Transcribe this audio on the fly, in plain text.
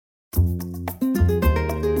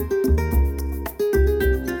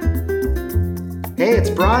Hey, it's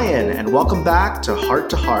Brian, and welcome back to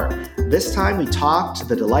Heart to Heart. This time we talk to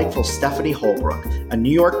the delightful Stephanie Holbrook, a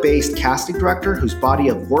New York-based casting director whose body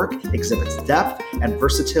of work exhibits depth and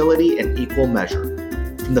versatility in equal measure.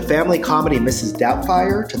 From the family comedy Mrs.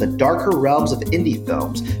 Doubtfire to the darker realms of indie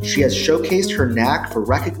films, she has showcased her knack for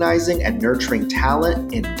recognizing and nurturing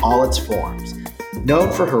talent in all its forms.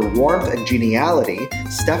 Known for her warmth and geniality,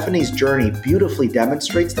 Stephanie's journey beautifully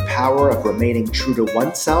demonstrates the power of remaining true to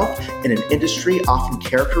oneself in an industry often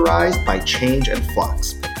characterized by change and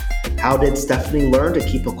flux. How did Stephanie learn to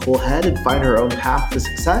keep a cool head and find her own path to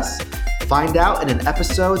success? Find out in an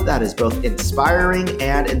episode that is both inspiring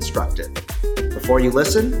and instructive. Before you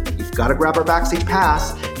listen, you've got to grab our Backstage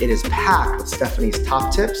Pass. It is packed with Stephanie's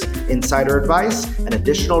top tips, insider advice, and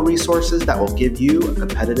additional resources that will give you a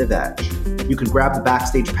competitive edge. You can grab the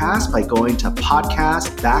Backstage Pass by going to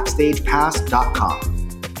podcastbackstagepass.com.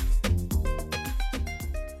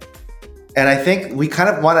 And I think we kind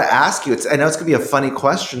of want to ask you, I know it's going to be a funny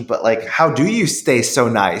question, but like, how do you stay so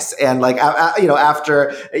nice? And like,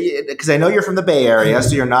 after, because I know you're from the Bay Area,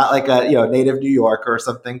 so you're not like a, native New Yorker or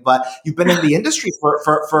something, but you've been in the industry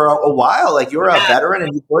for a while. Like you're a veteran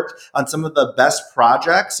and you've worked on some of the best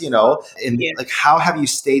projects, like how have you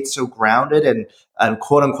stayed so grounded and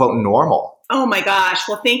quote unquote normal? Oh my gosh.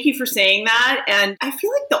 Well, thank you for saying that. And I feel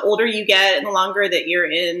like the older you get and the longer that you're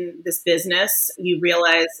in this business, you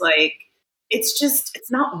realize like,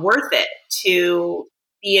 it's not worth it to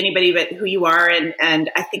be anybody but who you are.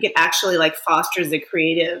 And I think it actually like fosters a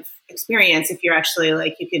creative experience if you're actually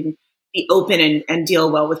like, you can be open and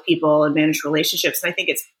deal well with people and manage relationships. And I think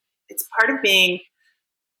it's part of being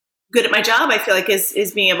good at my job. I feel like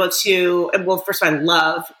is being able to, well, first of all, I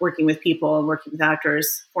love working with people and working with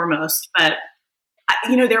actors foremost, but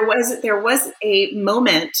there was a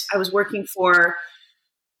moment I was working for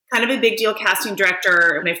kind of a big deal casting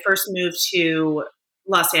director when I first moved to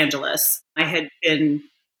Los Angeles. I had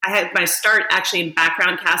my start actually in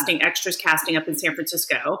background casting, extras casting up in San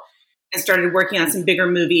Francisco, and started working on some bigger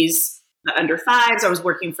movies, the under fives. I was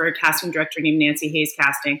working for a casting director named Nancy Hayes.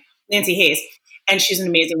 And she's an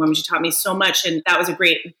amazing woman. She taught me so much. And that was a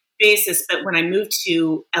great basis. But when I moved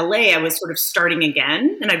to LA, I was sort of starting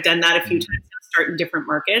again. And I've done that a few times now, start in different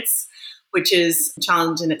markets, which is a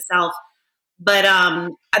challenge in itself. But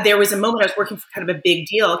there was a moment I was working for kind of a big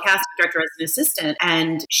deal casting director as an assistant,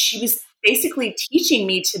 and she was basically teaching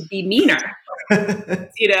me to be meaner, and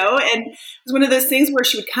it was one of those things where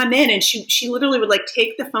she would come in and she literally would like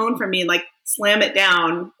take the phone from me and like slam it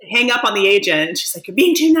down, hang up on the agent. And she's like, "You're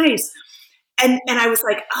being too nice." And I was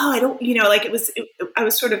like, oh, I don't, I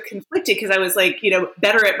was sort of conflicted because I was like,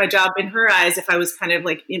 better at my job in her eyes if I was kind of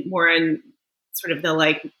like more in sort of the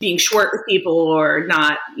like being short with people or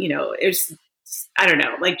not, it was, I don't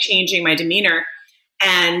know, like changing my demeanor.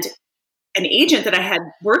 And an agent that I had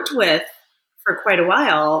worked with for quite a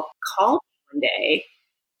while called me one day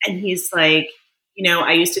and he's like,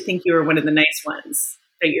 I used to think you were one of the nice ones,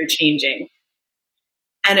 but you're changing.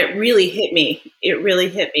 And it really hit me.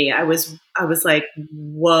 I was like,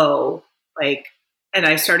 whoa, like, and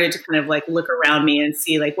I started to kind of like look around me and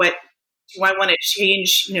see like, what do I want to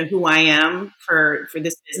change, who I am for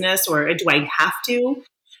this business, or do I have to?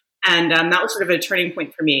 And that was sort of a turning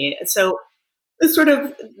point for me. So it was sort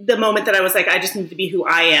of the moment that I was like, I just need to be who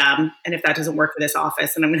I am. And if that doesn't work for this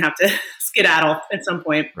office, then I'm going to have to skedaddle at some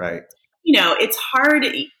point. Right. It's hard.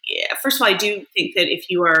 First of all, I do think that if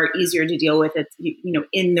you are easier to deal with it,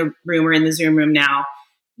 in the room or in the Zoom room now,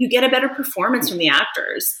 you get a better performance from the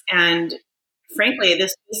actors. And frankly,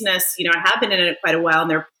 this business, I have been in it quite a while,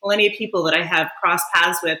 and there are plenty of people that I have crossed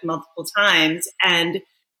paths with multiple times. And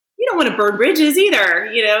you don't want to burn bridges either.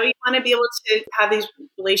 You want to be able to have these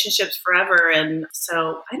relationships forever. And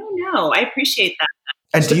so I don't know. I appreciate that.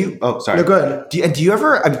 And do you, sorry. No, go ahead. Do you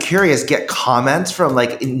ever, I'm curious, get comments from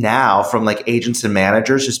like agents and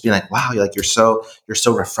managers just being like, wow, you're so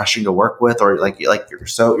refreshing to work with, or like you're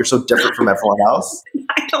so different from everyone else?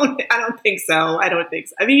 I don't think so. I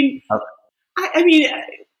mean, okay. I mean,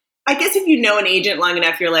 I guess if you know an agent long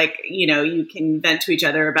enough, you're like, you can vent to each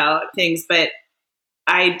other about things, but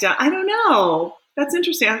I don't know. That's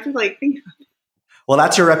interesting. I have to like think about it. Well,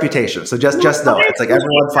 that's your reputation. So just know it. It's like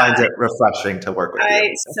everyone finds it refreshing to work with you.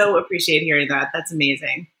 I so appreciate hearing that. That's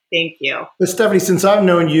amazing. Thank you. But Stephanie, since I've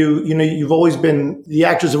known you, you've always been, the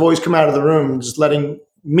actors have always come out of the room just letting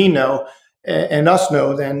me know and us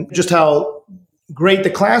know then just how great the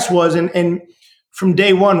class was. And from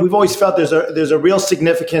day one, we've always felt there's a real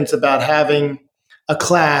significance about having a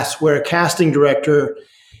class where a casting director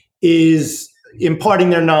is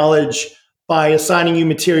imparting their knowledge by assigning you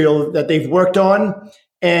material that they've worked on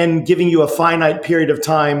and giving you a finite period of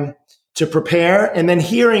time to prepare, and then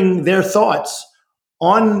hearing their thoughts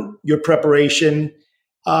on your preparation.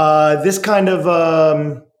 This kind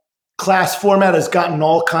of class format has gotten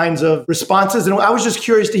all kinds of responses. And I was just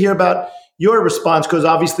curious to hear about your response, because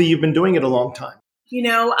obviously you've been doing it a long time.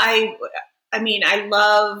 I mean, I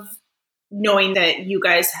love knowing that you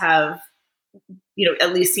guys have,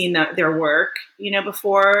 at least seen their work,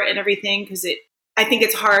 before and everything. Because I think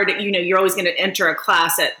it's hard, you're always going to enter a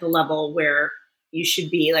class at the level where you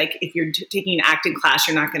should be. Like if you're taking an acting class,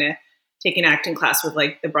 you're not going to take an acting class with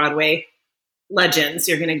like the Broadway legends.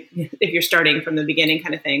 You're going to, if you're starting from the beginning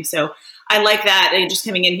kind of thing. So I like that. And just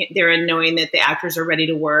coming in there and knowing that the actors are ready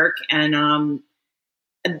to work, and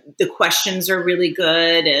the questions are really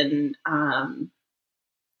good. And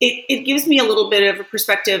it gives me a little bit of a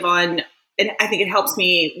perspective on, and I think it helps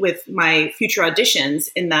me with my future auditions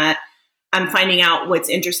in that I'm finding out what's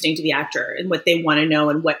interesting to the actor and what they want to know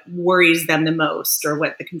and what worries them the most or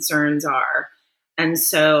what the concerns are. And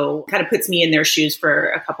so kind of puts me in their shoes for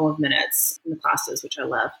a couple of minutes in the classes, which I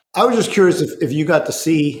love. I was just curious if you got to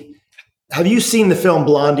see, have you seen the film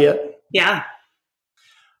Blonde yet? Yeah.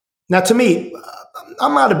 Now, to me,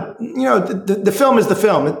 I'm not the film is the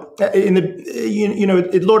film.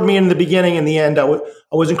 It lured me in the beginning and the end. I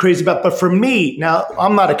wasn't crazy about, but for me, now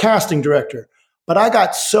I'm not a casting director, but I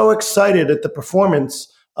got so excited at the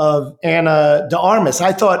performance of Ana de Armas.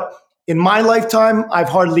 I thought, in my lifetime, I've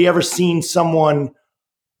hardly ever seen someone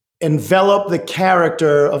envelop the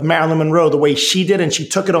character of Marilyn Monroe the way she did, and she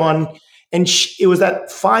took it on. And it was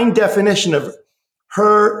that fine definition of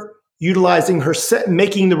her utilizing her set,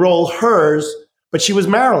 making the role hers, but she was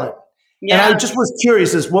Marilyn. Yeah. And I just was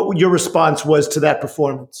curious as what your response was to that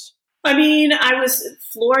performance. I mean, I was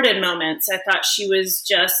floored in moments. I thought she was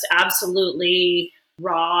just absolutely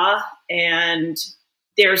raw, and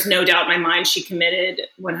there's no doubt in my mind she committed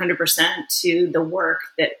 100% to the work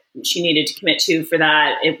that she needed to commit to for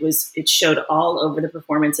that. It showed all over the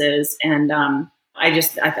performances. And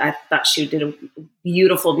I thought she did a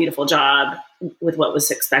beautiful, beautiful job with what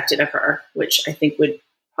was expected of her, which I think would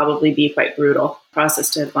probably be quite brutal process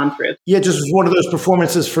to have gone through. Yeah, just one of those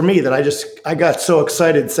performances for me that I got so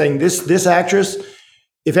excited saying this actress,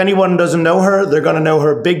 if anyone doesn't know her, they're going to know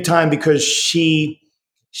her big time, because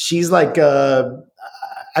she's like,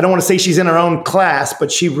 I don't want to say she's in her own class, but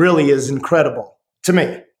she really is incredible to me.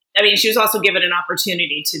 I mean, she was also given an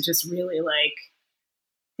opportunity to just really like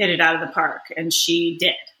hit it out of the park, and she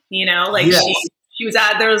did, yes. She was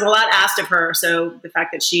there was a lot asked of her. So the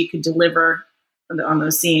fact that she could deliver on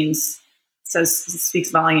those scenes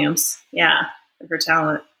speaks volumes. Yeah, of her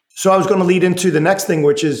talent. So I was going to lead into the next thing,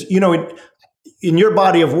 which is, in your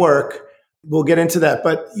body of work, we'll get into that.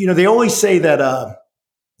 But, they always say that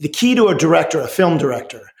the key to a film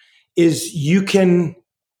director, is you can,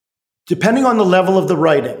 depending on the level of the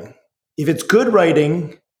writing, if it's good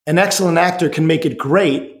writing, an excellent actor can make it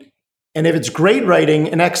great. And if it's great writing,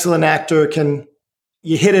 an excellent actor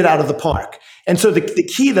you hit it out of the park. And so the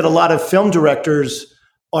key that a lot of film directors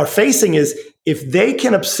are facing is, if they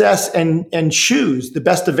can obsess and choose the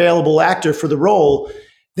best available actor for the role,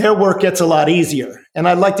 their work gets a lot easier. And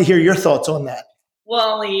I'd like to hear your thoughts on that.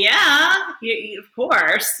 Well, yeah, of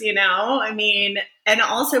course, I mean, and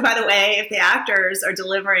also, by the way, if the actors are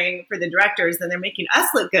delivering for the directors, then they're making us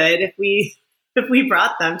look good if we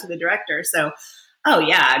brought them to the director. So, oh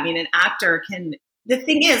yeah, I mean, an actor the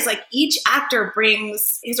thing is, like, each actor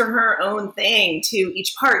brings his or her own thing to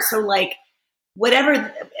each part. So like whatever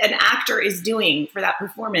an actor is doing for that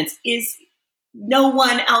performance is no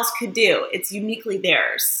one else could do. It's uniquely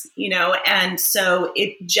theirs, and so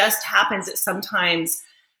it just happens that sometimes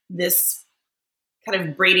this kind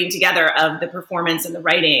of braiding together of the performance and the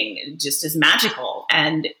writing just is magical,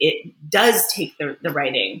 and it does take the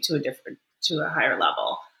writing to a higher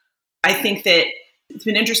level. I think that it's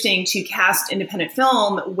been interesting to cast independent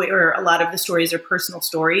film where a lot of the stories are personal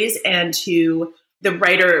stories, and the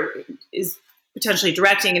writer is potentially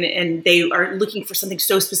directing, and they are looking for something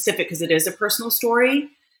so specific because it is a personal story,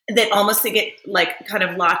 that almost they get like kind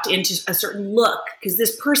of locked into a certain look because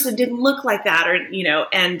this person didn't look like that, or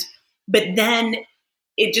but then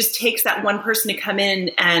it just takes that one person to come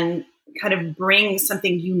in and kind of bring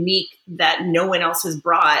something unique that no one else has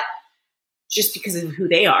brought, just because of who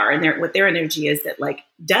they are and what their energy is, that like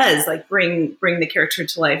does like bring the character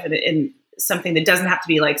to life and something that doesn't have to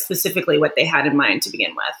be like specifically what they had in mind to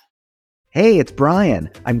begin with. Hey, it's Brian.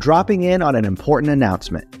 I'm dropping in on an important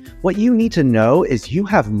announcement. What you need to know is you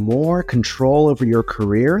have more control over your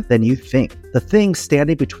career than you think. The thing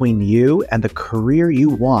standing between you and the career you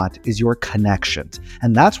want is your connections.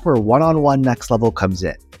 And that's where One-on-One Next Level comes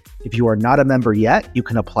in. If you are not a member yet, you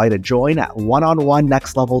can apply to join at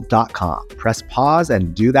oneononenextlevel.com. Press pause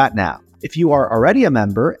and do that now. If you are already a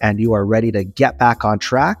member and you are ready to get back on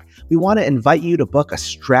track, we want to invite you to book a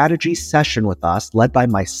strategy session with us led by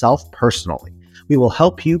myself personally. We will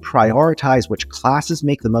help you prioritize which classes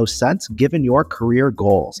make the most sense given your career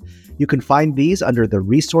goals. You can find these under the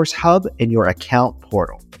Resource Hub in your account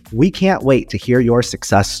portal. We can't wait to hear your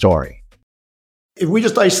success story. If we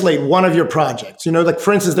just isolate one of your projects, like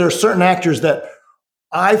for instance, there are certain actors that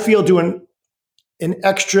I feel do an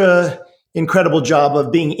extra incredible job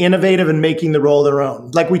of being innovative and making the role their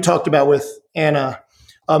own, like we talked about with Anna.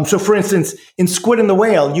 So for instance, in Squid and the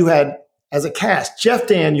Whale, you had as a cast, Jeff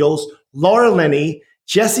Daniels, Laura Linney,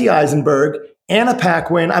 Jesse Eisenberg, Anna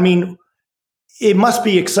Paquin. I mean, it must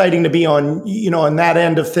be exciting to be on that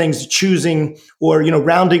end of things, choosing or,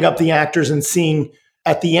 rounding up the actors and seeing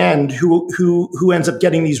at the end who ends up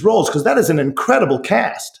getting these roles, because that is an incredible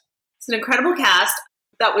cast. It's an incredible cast.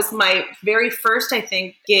 That was my very first, I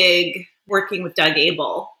think, gig working with Doug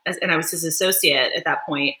Abel, and I was his associate at that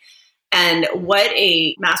point. And what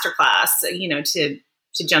a masterclass,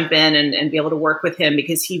 to jump in and be able to work with him,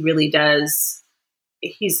 because he really does.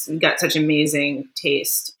 He's got such amazing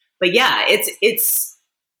taste. But yeah,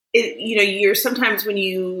 you're sometimes when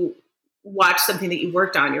you watch something that you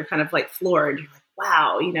worked on, you're kind of like floored. You're like,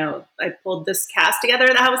 wow, I pulled this cast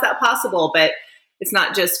together. How was that possible? But it's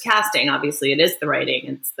not just casting. Obviously, it is the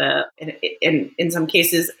writing. And in some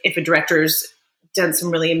cases, if a director's done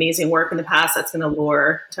some really amazing work in the past, that's going to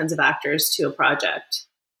lure tons of actors to a project.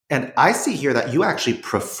 And I see here that you actually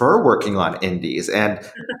prefer working on indies. And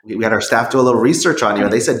we had our staff do a little research on you,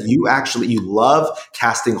 and they said you love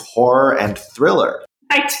casting horror and thriller.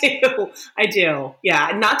 I do.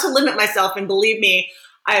 Yeah. Not to limit myself. And believe me,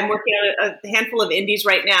 I'm working on a handful of indies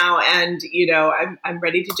right now. And, I'm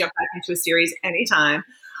ready to jump back into a series anytime.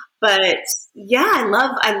 But yeah,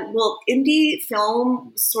 indie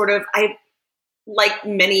film like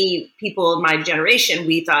many people of my generation,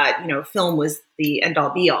 we thought, film was the end all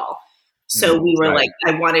be all. So we were right.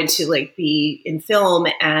 I wanted to be in film,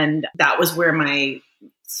 and that was where my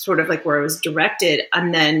where I was directed.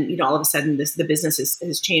 And then, all of a sudden the business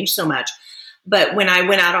has changed so much. But when I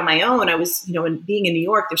went out on my own, I was, being in New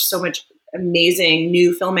York, there's so much amazing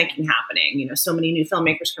new filmmaking happening, so many new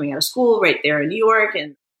filmmakers coming out of school right there in New York.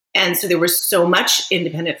 And so there was so much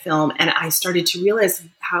independent film, and I started to realize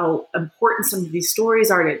how important some of these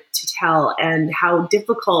stories are to tell, and how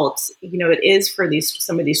difficult, it is for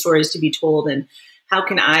some of these stories to be told, and how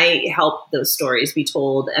can I help those stories be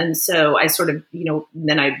told? And so I sort of,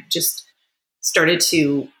 then I just started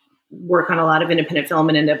to work on a lot of independent film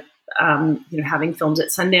and end up, having films at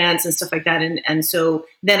Sundance and stuff like that. And so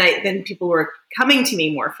then people were coming to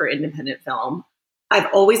me more for independent film. I've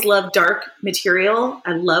always loved dark material.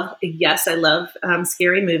 I love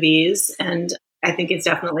scary movies. And I think it's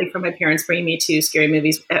definitely from my parents bringing me to scary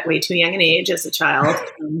movies at way too young an age as a child.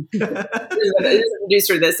 There's a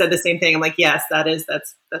producer that said the same thing. I'm like, yes,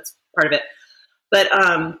 that's part of it. But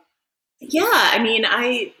I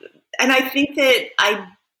think that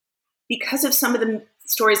because of some of the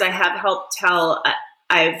stories I have helped tell,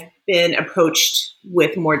 I've been approached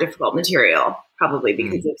with more difficult material. Probably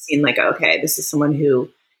because they've seen okay, this is someone who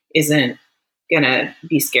isn't going to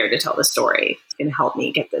be scared to tell the story. It's going to help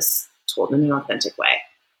me get this told in an authentic way.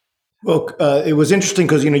 Well, it was interesting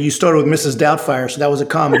because, you started with Mrs. Doubtfire, so that was a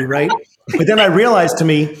comedy, right? But then I realized to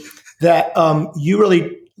me that you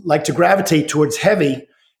really like to gravitate towards heavy,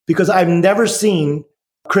 because I've never seen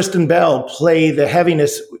Kristen Bell play the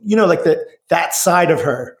heaviness, that side of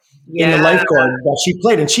her in The Lifeguard that she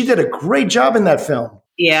played. And she did a great job in that film.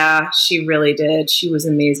 Yeah, she really did. She was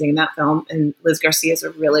amazing in that film. And Liz Garcia is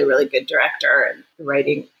a really, really good director. And the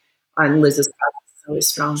writing on Liz's part is always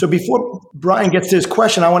strong. So before Brian gets to his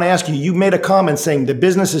question, I want to ask you, you made a comment saying the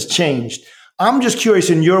business has changed. I'm just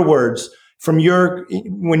curious, in your words, from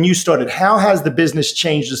when you started, how has the business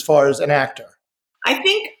changed as far as an actor? I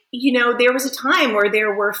think, there was a time where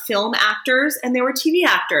there were film actors and there were TV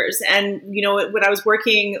actors. And, when I was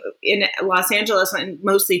working in Los Angeles on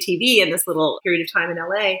mostly TV in this little period of time in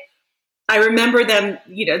LA, I remember them,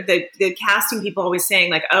 the casting people always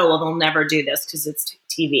saying oh, well, they'll never do this because it's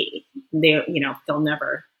TV. They'll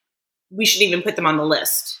never, we shouldn't even put them on the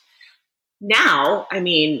list. Now,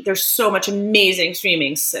 there's so much amazing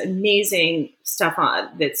stuff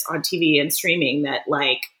that's on TV and streaming that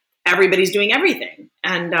everybody's doing everything.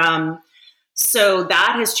 And So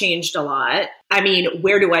that has changed a lot. I mean,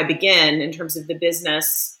 where do I begin in terms of the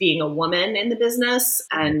business, being a woman in the business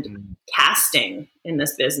and casting in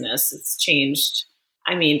this business? It's changed.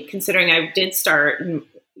 I mean, considering I did start,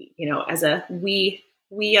 as a wee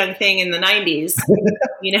young thing in the 90s,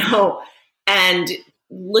 and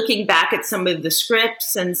looking back at some of the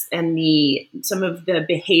scripts and some of the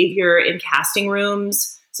behavior in casting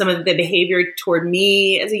rooms, some of the behavior toward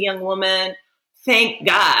me as a young woman, thank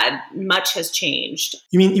God, much has changed.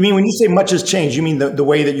 You mean when you say much has changed, you mean the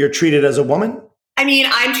way that you're treated as a woman? I mean,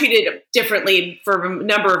 I'm treated differently for a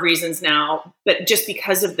number of reasons now, but just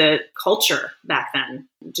because of the culture back then,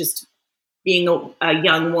 just being a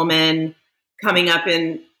young woman coming up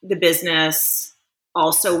in the business,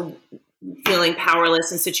 also feeling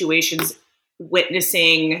powerless in situations,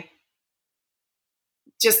 witnessing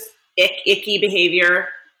just icky behavior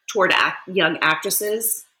toward young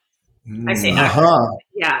actresses. I say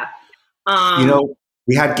yeah.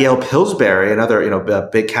 We had Gail Pillsbury, another, a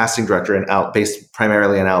big casting director based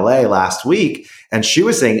primarily in LA last week. And she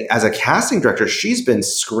was saying, as a casting director, she's been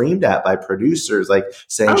screamed at by producers, like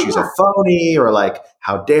saying she's a phony, or like,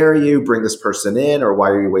 how dare you bring this person in, or why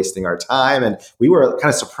are you wasting our time? And we were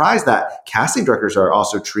kind of surprised that casting directors are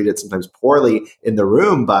also treated sometimes poorly in the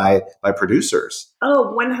room by producers.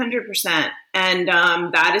 Oh, 100%. And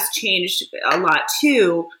that has changed a lot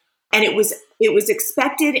too. And it was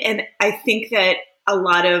expected. And I think that a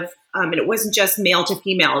lot of, and it wasn't just male to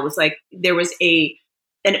female. It was like there was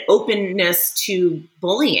an openness to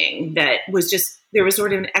bullying that was just, there was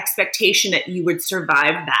sort of an expectation that you would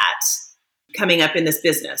survive that coming up in this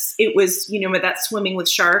business. It was, that Swimming with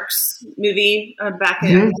Sharks movie back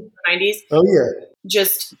in the 90s. Oh yeah.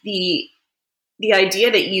 Just the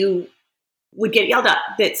idea that you would get yelled at,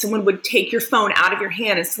 that someone would take your phone out of your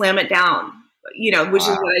hand and slam it down, which is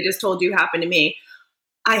what I just told you happened to me.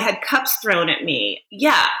 I had cups thrown at me.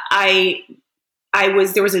 Yeah, there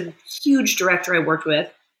was a huge director I worked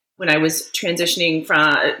with when I was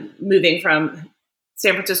moving from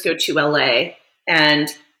San Francisco to LA, and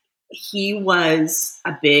he was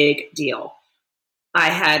a big deal.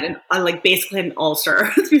 I had basically an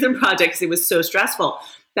ulcer through the project because it was so stressful.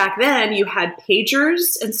 Back then you had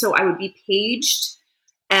pagers. And so I would be paged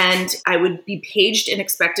and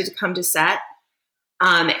expected to come to set.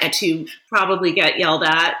 And to probably get yelled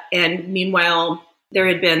at. And meanwhile, there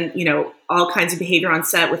had been, all kinds of behavior on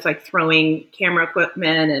set with like throwing camera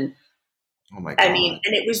equipment and, oh my God. I mean,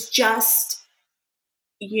 and it was just,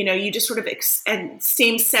 you just sort of, and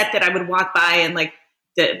same set that I would walk by and like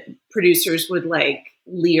the producers would like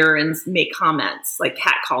leer and make comments, like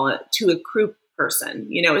catcall it to a crew person,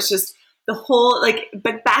 it's just the whole,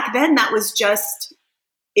 but back then that was just,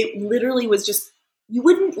 it literally was just, you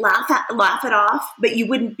wouldn't laugh it off, but you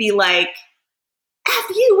wouldn't be like, F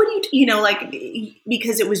you, what do you,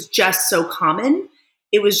 because it was just so common.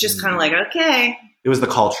 It was just kind of like, okay. It was the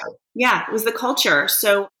culture. Yeah, it was the culture.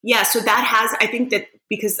 So so that has, I think that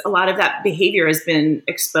because a lot of that behavior has been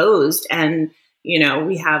exposed and,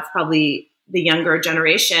 we have probably the younger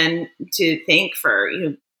generation to thank for,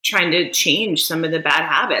 trying to change some of the bad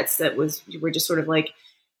habits that were just sort of like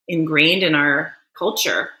ingrained in our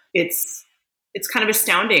culture. It's kind of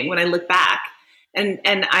astounding when I look back, and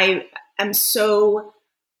I am so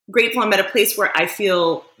grateful. I'm at a place where I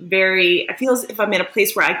feel as if I'm in a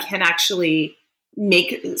place where I can actually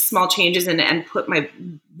make small changes and put my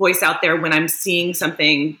voice out there when I'm seeing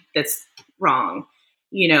something that's wrong,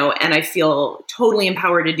 and I feel totally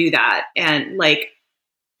empowered to do that. And like,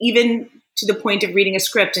 even to the point of reading a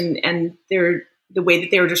script and the way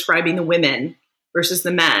that they were describing the women versus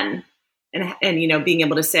the men and being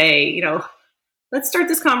able to say, let's start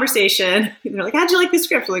this conversation. They're like, how'd you like the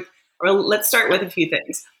script? Like, or let's start with a few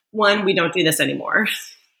things. One, we don't do this anymore.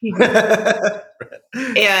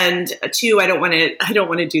 And two, I don't want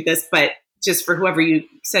to do this, but just for whoever you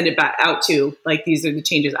send it back out to, like, these are the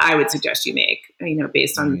changes I would suggest you make,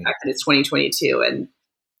 based on the fact that it's 2022 and,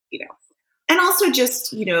 and also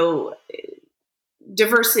just,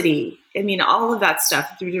 diversity. I mean, all of that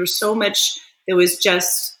stuff. There was so much that was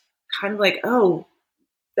just kind of like, oh,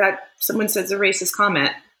 that someone says a racist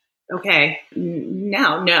comment. Okay.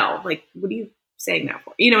 No. Like, what are you saying that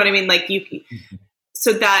for? You know what I mean? Like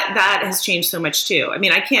so that has changed so much too. I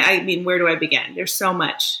mean, where do I begin? There's so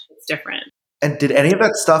much. It's different. And did any of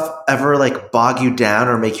that stuff ever like bog you down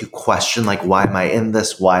or make you question, like, why am I in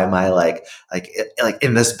this? Why am I like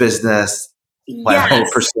in this business? Why am I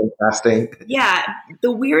pursuing casting? Yeah.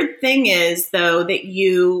 The weird thing is though,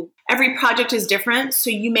 that every project is different. So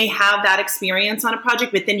you may have that experience on a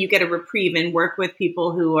project, but then you get a reprieve and work with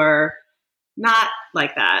people who are not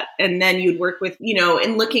like that. And then you'd work with,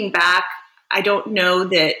 and looking back, I don't know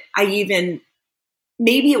that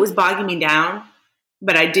maybe it was bogging me down,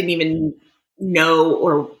 but I didn't even know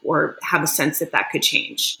or have a sense that that could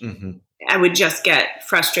change. Mm-hmm. I would just get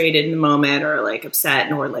frustrated in the moment or like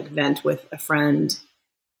upset or like vent with a friend.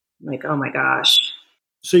 Like, oh my gosh.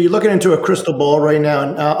 So you're looking into a crystal ball right now,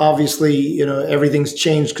 and obviously, everything's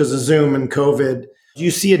changed because of Zoom and COVID. Do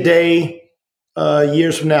you see a day,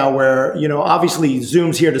 years from now, where obviously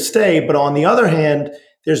Zoom's here to stay, but on the other hand,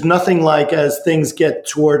 there's nothing like as things get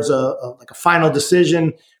towards a final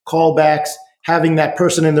decision, callbacks, having that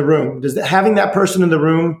person in the room. Does having that person in the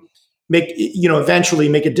room make eventually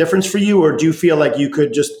make a difference for you, or do you feel like you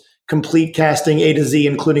could just complete casting A to Z,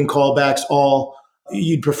 including callbacks,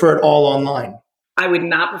 you'd prefer it all online? I would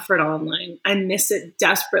not prefer it all online. I miss it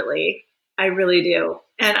desperately. I really do.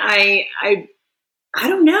 And I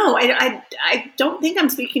don't know. I don't think I'm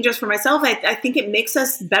speaking just for myself. I think it makes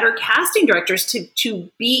us better casting directors to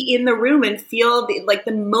be in the room and feel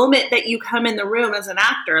the moment that you come in the room as an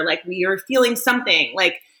actor, like you're feeling something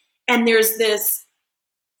and there's this,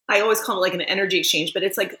 I always call it like an energy exchange, but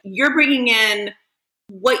it's like you're bringing in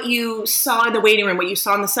what you saw in the waiting room, what you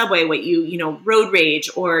saw in the subway, what road rage,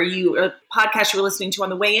 or a podcast you were listening to on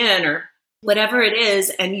the way in, or whatever it is,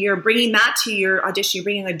 and you're bringing that to your audition. You're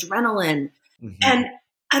bringing adrenaline, and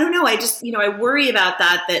I don't know. I just I worry about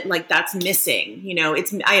that like that's missing.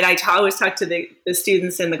 It's I always talk to the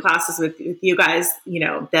students in the classes with you guys.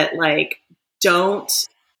 That like don't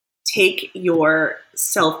take your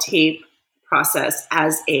self-tape process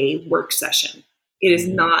as a work session. It is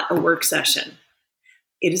not a work session.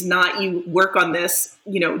 It is not you work on this,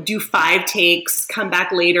 do 5 takes, come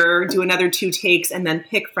back later, do another 2 takes, and then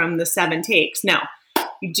pick from the 7 takes. No,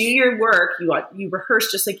 you do your work, you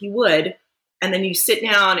rehearse just like you would, and then you sit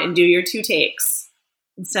down and do your 2 takes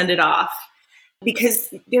and send it off.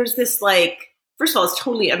 Because there's this first of all, it's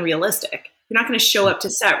totally unrealistic. You're not going to show up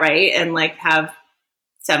to set, right, and have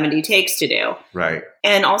 70 takes to do. Right.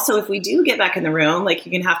 And also, if we do get back in the room, you're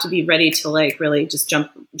going to have to be ready to really just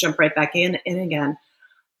jump right back in again.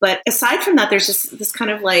 But aside from that, there's just this kind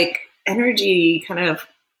of energy, kind of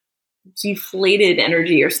deflated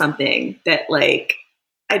energy or something that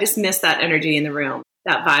I just miss that energy in the room,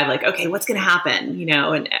 that vibe, okay, what's going to happen?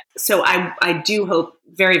 And so I do hope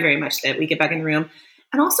very, very much that we get back in the room.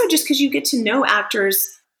 And also just because you get to know actors,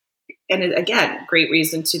 and again, great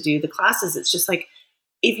reason to do the classes. It's just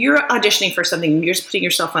if you're auditioning for something, you're just putting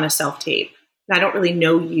yourself on a self-tape. And I don't really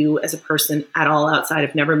know you as a person at all outside.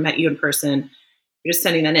 I've never met you in person. You're just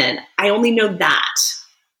sending that in. I only know that.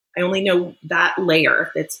 I only know that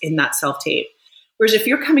layer that's in that self-tape. Whereas if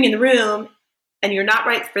you're coming in the room and you're not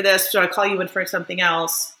right for this, so I call you in for something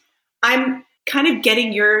else, I'm kind of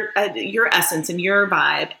getting your essence and your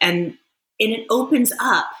vibe. And it opens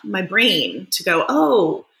up my brain to go,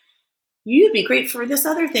 oh, you'd be great for this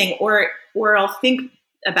other thing. Or I'll think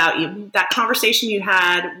about you, that conversation you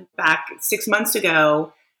had back 6 months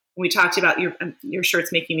ago. We talked about your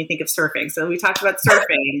shirt's making me think of surfing. So we talked about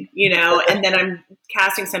surfing, and then I'm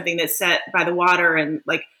casting something that's set by the water and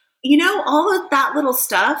all of that little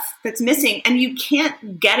stuff that's missing, and you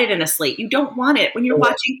can't get it in a slate. You don't want it when you're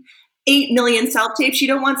watching 8 million self-tapes. You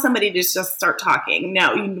don't want somebody to just start talking.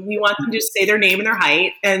 No, we want them to just say their name and their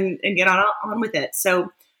height and get on with it.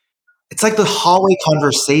 So it's like the hallway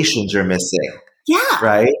conversations you're missing. Yeah.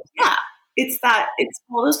 Right? Yeah. It's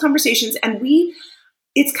all those conversations. And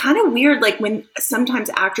it's kind of weird, when sometimes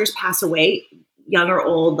actors pass away, young or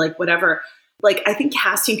old, whatever. I think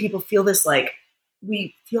casting people feel this,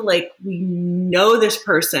 we feel like we know this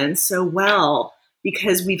person so well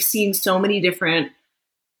because we've seen so many different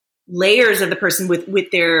layers of the person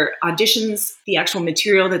with their auditions, the actual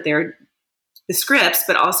material that they're, the scripts,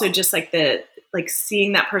 but also just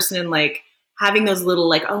seeing that person and having those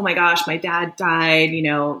little oh my gosh, my dad died,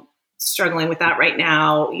 struggling with that right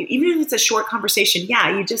now. Even if it's a short conversation,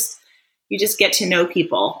 you just get to know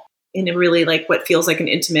people in a really what feels like an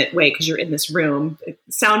intimate way because you're in this room,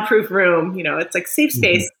 soundproof room. It's safe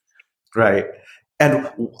space. Mm-hmm. Right. And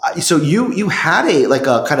so you had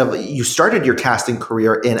a kind of, you started your casting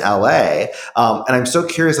career in LA, and I'm so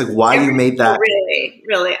curious why you made that.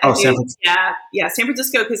 Really. Oh, San Francisco. Yeah, San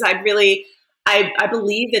Francisco, because I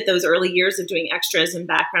believe that those early years of doing extras and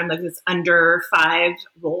background, this under 5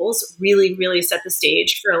 roles, really, really set the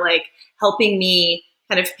stage for helping me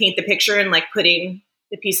kind of paint the picture and putting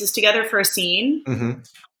the pieces together for a scene. Mm-hmm.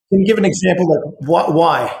 Can you give an example?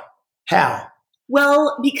 Why? How?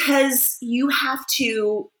 Well, because you have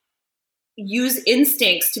to use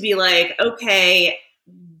instincts to be okay,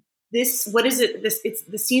 what is it? It's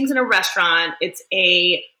the scene's in a restaurant. It's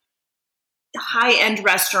a high-end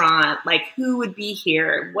restaurant. Who would be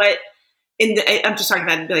here? What I'm just talking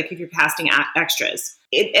about like if you're casting extras.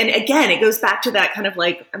 And again, it goes back to that kind of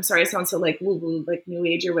like, I'm sorry, I sound so like woo-woo, like new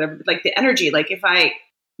age or whatever, but like the energy, like if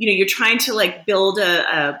you're trying to like build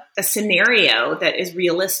a scenario that is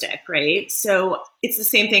realistic, right? So it's the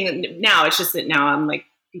same thing now. It's just that now I'm like,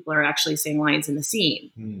 people are actually saying lines in the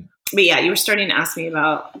scene. But yeah, you were starting to ask me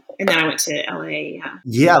about, and then I went to LA. Yeah.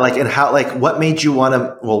 Yeah. Like, and how, like, what made you want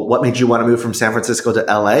to move from San Francisco to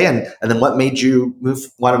LA? And then what made you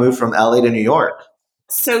want to move from LA to New York?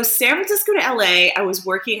 So San Francisco to LA, I was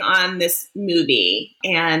working on this movie,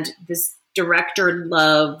 and this director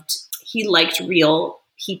he liked real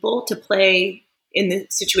people to play in the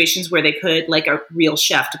situations where they could, like a real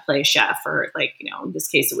chef to play a chef, or like, in this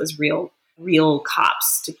case, it was real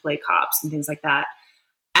cops to play cops and things like that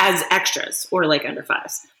as extras or like under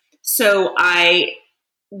fives. So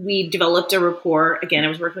we developed a rapport. Again, I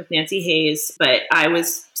was working with Nancy Hayes, but I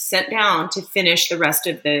was sent down to finish the rest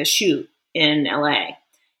of the shoot in LA.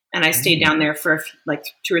 And I stayed down there for like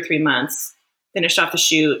 2 or 3 months, finished off the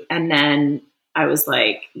shoot. And then I was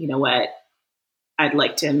like, you know what? I'd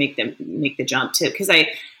like to make the jump too. Cause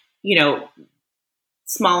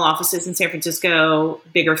small offices in San Francisco,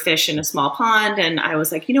 bigger fish in a small pond. And I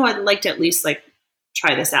was like, I'd like to at least like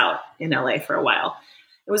try this out in LA for a while.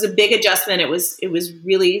 It was a big adjustment. It was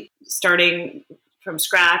really starting from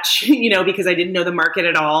scratch, because I didn't know the market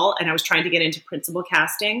at all. And I was trying to get into principal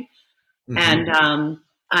casting. And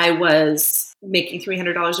I was making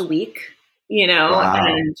 $300 a week, Wow.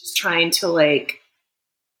 and just trying to like,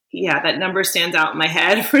 that number stands out in my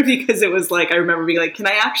head because it was like, I remember being like, can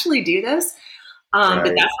I actually do this? But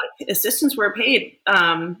that's what assistants were paid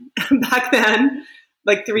back then,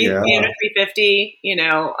 like 300, 350,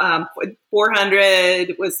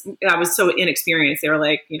 400 I was so inexperienced. They were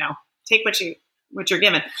like, take what you're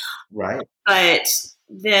given. Right. But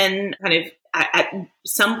then kind of at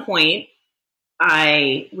some point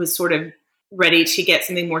I was sort of ready to get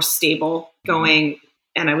something more stable going.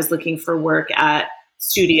 And I was looking for work at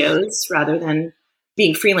studios rather than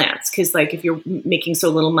being freelance. Cause like if you're making so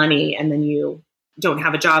little money and then you don't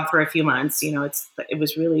have a job for a few months, it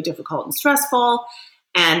was really difficult and stressful.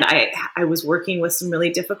 And I was working with some really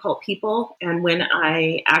difficult people. And when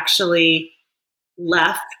I actually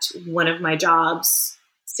left one of my jobs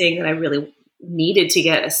saying that I really needed to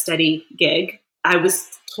get a steady gig, I was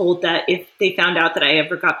told that if they found out that I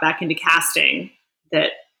ever got back into casting,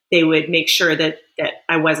 that they would make sure that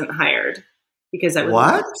I wasn't hired because I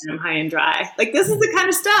was high and dry. Like, this is the kind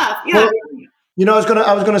of stuff. Yeah. Well,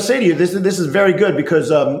 I was gonna say to you, this is very good because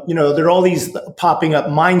there are all these popping up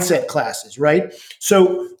mindset classes, right?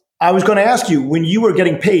 So I was going to ask you, when you were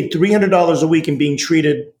getting paid $300 a week and being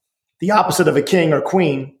treated the opposite of a king or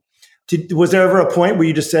queen, was there ever a point where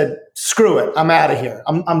you just said, "Screw it, I'm out of here,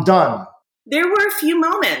 I'm done"? There were a few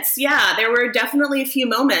moments. Yeah, there were definitely a few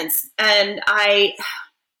moments,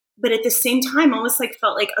 but at the same time, almost like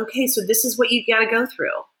felt like, okay, so this is what you got to go through.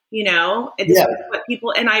 And this is what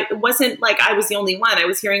people, and it wasn't like I was the only one. I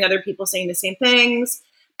was hearing other people saying the same things.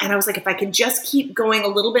 And I was like, if I could just keep going a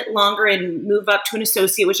little bit longer and move up to an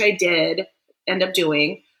associate, which I did end up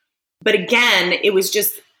doing. But again, it was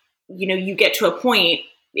just, you get to a point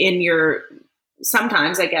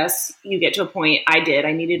sometimes I guess you get to a point I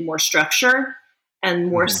needed more structure and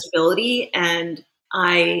more stability. And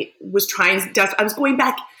I was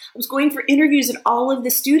going for interviews at all of the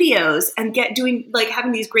studios and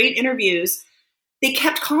having these great interviews. They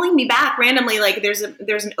kept calling me back randomly, like there's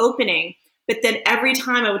an opening. But then every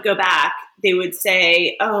time I would go back, they would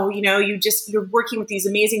say, "Oh, you're working with these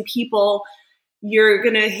amazing people. You're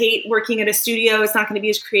going to hate working at a studio. It's not going to be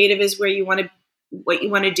as creative as what you want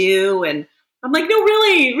to do." And I'm like, "No,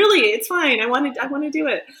 really, it's fine. I want to do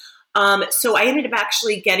it." So I ended up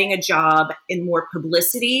actually getting a job in more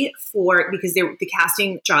publicity because the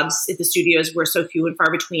casting jobs at the studios were so few and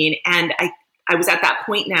far between. And I was at that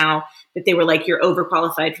point now that they were like, "You're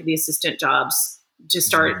overqualified for the assistant jobs. Just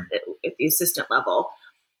start at the assistant level."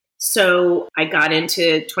 So I got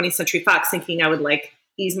into 20th Century Fox thinking I would like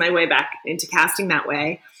ease my way back into casting that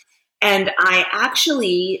way. And I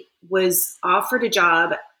actually was offered a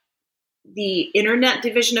job, the internet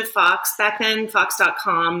division of Fox back then,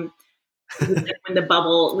 Fox.com, when the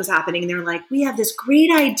bubble was happening. They're like, "We have this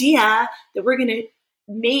great idea that we're going to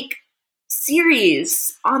make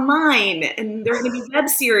series online, and they're going to be web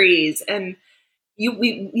series, and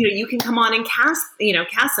you can come on and cast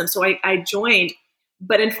them." So I joined,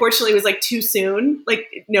 but unfortunately it was like too soon. Like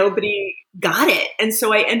nobody got it. And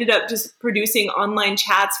so I ended up just producing online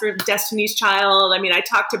chats for Destiny's Child. I mean, I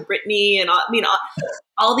talked to Britney and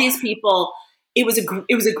all these people, it was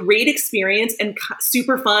a great experience and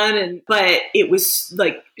super fun. But it was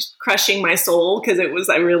like crushing my soul because it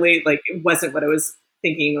wasn't what I was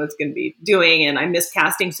thinking I was going to be doing. And I missed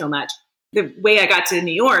casting so much. The way I got to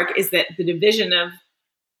New York is that the division of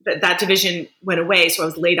that division went away. So I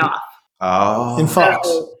was laid off. Oh, in Fox.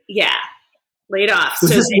 So, yeah. Laid off.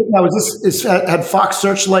 Had Fox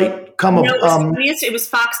Searchlight come up? No, it was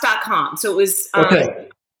Fox.com. So it was, okay.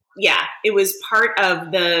 Yeah, it was part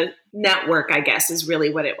of the network, I guess, is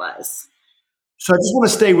really what it was. So I just want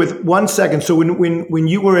to stay with 1 second. So when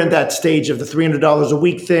you were in that stage of the $300 a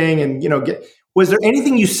week thing, and was there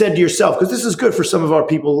anything you said to yourself? Because this is good for some of our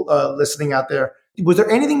people listening out there. Was there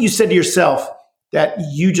anything you said to yourself that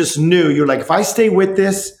you just knew? You're like, if I stay with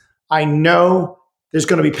this, I know there's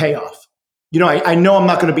going to be payoff. I know I'm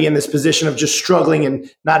not going to be in this position of just struggling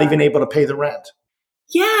and not even able to pay the rent.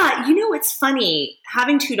 Yeah. It's funny.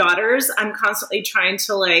 Having two daughters, I'm constantly trying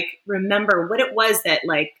to remember what it was that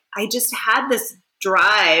I just had this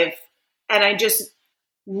drive and I just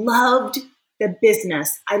loved the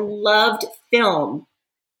business. I loved film.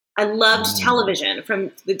 I loved television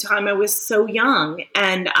from the time I was so young.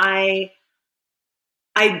 And I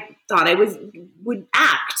thought I would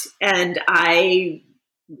act, and I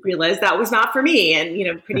realized that was not for me.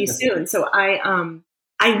 And, pretty soon. So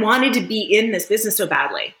I wanted to be in this business so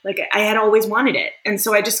badly. I had always wanted it. And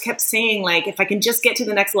so I just kept saying, if I can just get to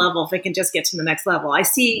the next level, I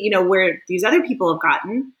see, where these other people have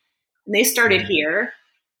gotten, and they started here.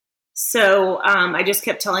 So I just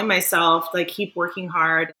kept telling myself, keep working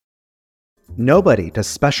hard. Nobody does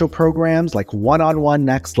special programs like One-on-One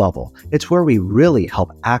Next Level. It's where we really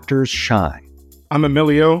help actors shine. I'm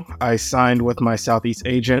Emilio. I signed with my Southeast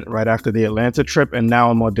agent right after the Atlanta trip, and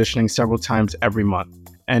now I'm auditioning several times every month.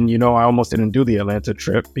 And I almost didn't do the Atlanta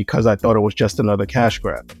trip because I thought it was just another cash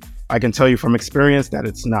grab. I can tell you from experience that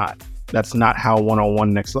it's not. That's not how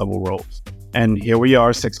One-on-One Next Level rolls. And here we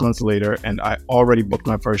are 6 months later, and I already booked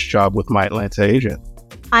my first job with my Atlanta agent.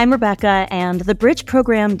 I'm Rebecca, and the Bridge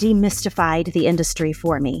program demystified the industry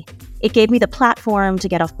for me. It gave me the platform to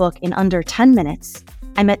get off book in under 10 minutes.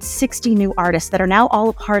 I met 60 new artists that are now all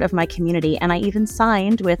a part of my community, and I even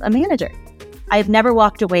signed with a manager. I have never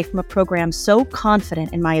walked away from a program so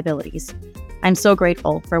confident in my abilities. I'm so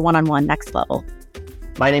grateful for One-on-One Next Level.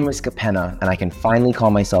 My name is Capenna, and I can finally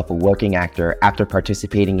call myself a working actor after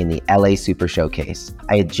participating in the LA Super Showcase.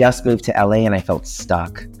 I had just moved to LA and I felt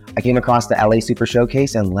stuck. I came across the LA Super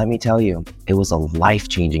Showcase, and let me tell you, it was a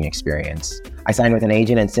life-changing experience. I signed with an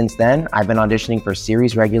agent, and since then, I've been auditioning for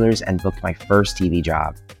series regulars and booked my first TV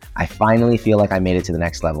job. I finally feel like I made it to the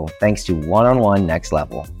next level, thanks to One-on-One Next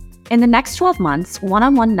Level. In the next 12 months,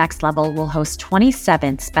 One-on-One Next Level will host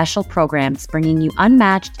 27 special programs bringing you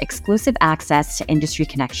unmatched exclusive access to industry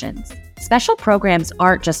connections. Special programs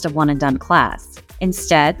aren't just a one-and-done class.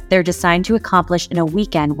 Instead, they're designed to accomplish in a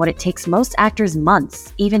weekend what it takes most actors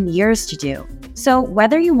months, even years to do. So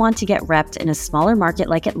whether you want to get repped in a smaller market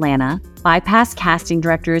like Atlanta, bypass casting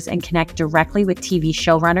directors and connect directly with TV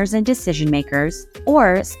showrunners and decision makers,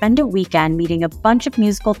 or spend a weekend meeting a bunch of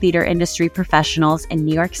musical theater industry professionals in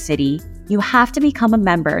New York City, you have to become a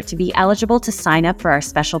member to be eligible to sign up for our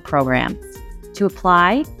special programs. To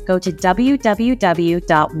apply, go to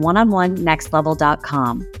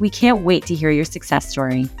www.oneononenextlevel.com. We can't wait to hear your success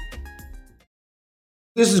story.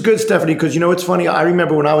 This is good, Stephanie, because it's funny. I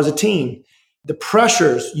remember when I was a teen, the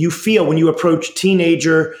pressures you feel when you approach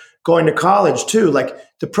teenager going to college too,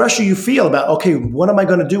 the pressure you feel about, okay, what am I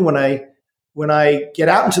going to do when I get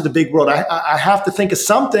out into the big world? I have to think of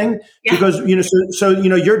something because,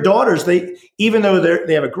 your daughters, even though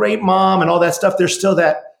they have a great mom and all that stuff, there's still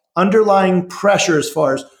that underlying pressure as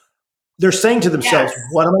far as they're saying to themselves,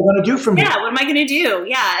 what am I going to do from here? Yeah, what am I going to do?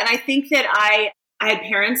 Yeah. And I think that I had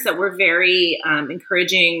parents that were very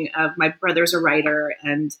encouraging of my brother's a writer,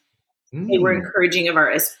 and they were encouraging of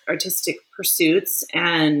our artistic pursuits.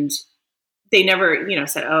 And they never,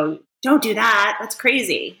 said, oh, don't do that. That's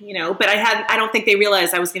crazy. But I don't think they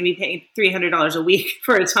realized I was going to be paying $300 a week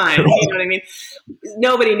for a time. You know what I mean?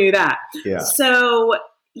 Nobody knew that. Yeah. So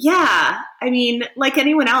yeah, I mean, like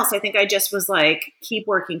anyone else, I think I just was like, keep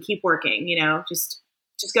working, just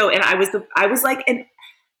go. And I was and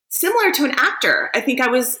similar to an actor. I think I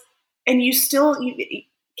was, and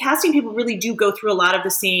casting people really do go through a lot of the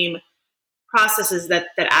same processes that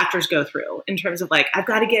actors go through in terms of I've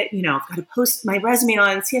got to get, I've got to post my resume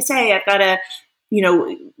on CSA. I've got to,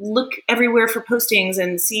 look everywhere for postings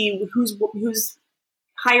and see who's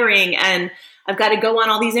hiring, and I've got to go on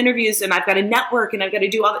all these interviews, and I've got to network, and I've got to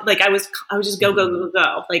do all I was just go.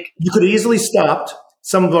 You could easily stopped.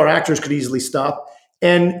 Some of our actors could easily stop.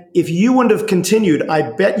 And if you wouldn't have continued,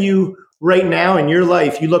 I bet you right now in your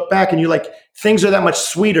life, you look back and you're like, things are that much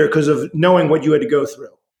sweeter because of knowing what you had to go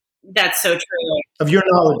through, That's so true. of your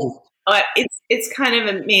knowledge. It's kind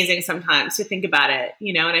of amazing sometimes to think about it,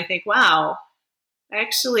 and I think, wow,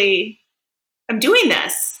 I'm doing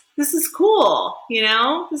this. This is cool.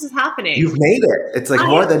 This is happening. You've made it. It's like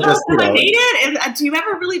more than just, I made it. Do you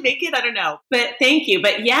ever really make it? I don't know. But thank you.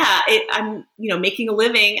 But yeah, I'm, making a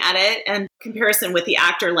living at it, and comparison with the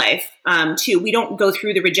actor life, too. We don't go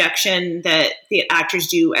through the rejection that the actors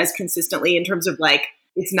do as consistently in terms of like,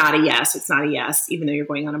 it's not a yes, even though you're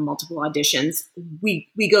going on multiple auditions.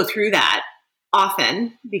 We go through that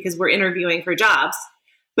often because we're interviewing for jobs.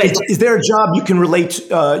 But is there a job you can relate?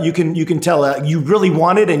 You can tell you really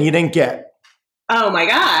wanted and you didn't get? Oh my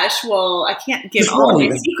gosh! Well, I can't give all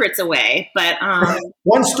my secrets away, but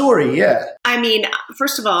one story, yeah. I mean,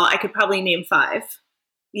 first of all, I could probably name 5,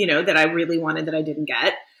 that I really wanted that I didn't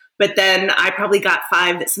get. But then I probably got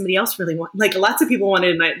 5 that somebody else really wanted. Like lots of people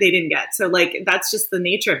wanted and they didn't get. So like that's just the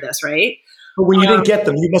nature of this, right? But when you didn't get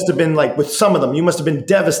them, you must have been like, with some of them, you must have been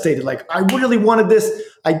devastated. Like, I really wanted this.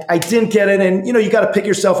 I didn't get it. And, you got to pick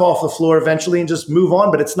yourself off the floor eventually and just move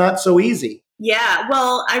on. But it's not so easy. Yeah.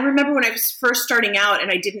 Well, I remember when I was first starting out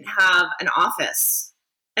and I didn't have an office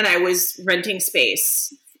and I was renting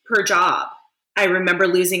space per job. I remember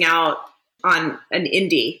losing out on an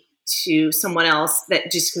indie to someone else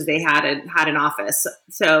that just because they had an office.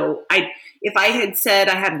 So if I had said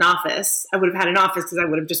I had an office, I would have had an office because I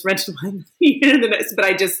would have just rented one.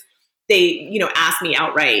 But they asked me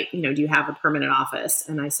outright, do you have a permanent office?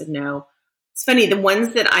 And I said, no. It's funny. The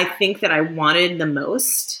ones that I think that I wanted the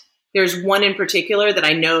most, there's one in particular that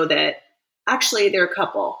I know that actually there are a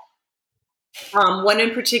couple. One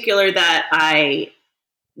in particular that I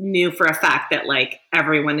knew for a fact that like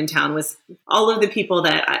everyone in town was all of the people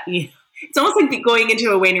that it's almost like going into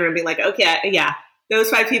a waiting room and being like, okay, yeah, those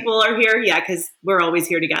 5 people are here. Yeah. Cause we're always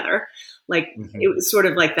here together. Like It was sort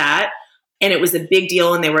of like that. And it was a big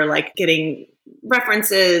deal. And they were like getting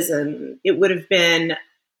references and it wouldn't have been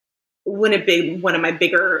one of my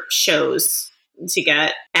bigger shows to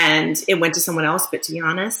get. And it went to someone else. But to be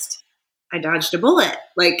honest, I dodged a bullet.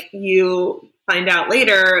 Like you find out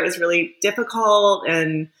later, it was really difficult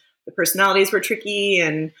and the personalities were tricky.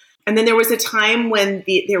 And then there was a time when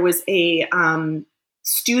there was a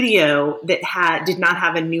studio that did not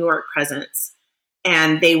have a New York presence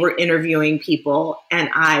and they were interviewing people. And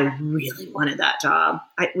I really wanted that job.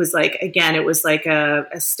 It was like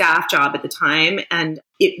a staff job at the time. And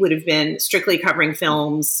it would have been strictly covering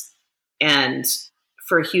films and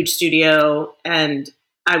for a huge studio. And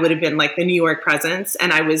I would have been like the New York presence.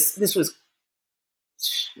 And this was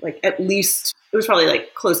like it was probably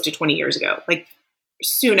like close to 20 years ago, like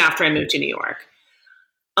soon after I moved to New York.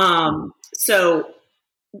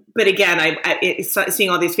 But again, seeing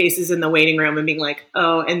all these faces in the waiting room and being like,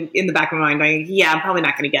 oh, and in the back of my mind, going, yeah, I'm probably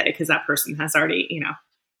not going to get it because that person has already,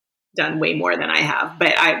 done way more than I have.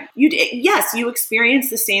 But you experience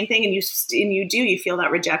the same thing, and you feel that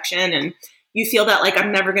rejection, and you feel that like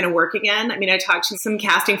I'm never going to work again. I mean, I talked to some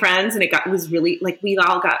casting friends, and it was really like we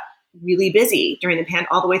all got really busy during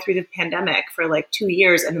all the way through the pandemic for like 2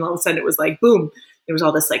 years, and then all of a sudden it was like boom, there was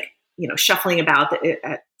all this like shuffling about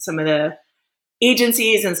at some of the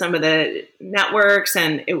agencies and some of the networks,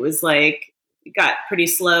 and it was like it got pretty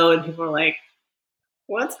slow, and people were like,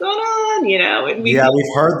 what's going on? And we've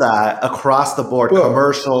heard that across the board,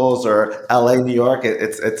 commercials or LA, New York.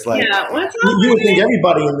 It's like, you would think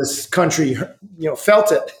everybody in this country,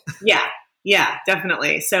 felt it. Yeah,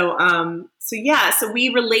 definitely. So we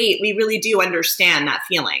relate. We really do understand that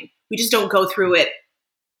feeling. We just don't go through it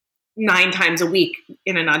 9 times a week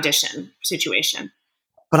in an audition situation.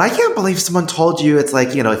 But I can't believe someone told you it's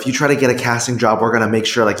like, if you try to get a casting job, we're going to make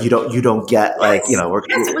sure like you don't get like,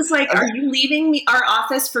 yes, it was like, are you leaving our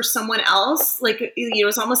office for someone else? Like, it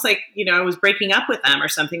was almost like, I was breaking up with them or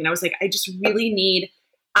something. And I was like, I just really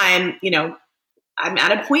I'm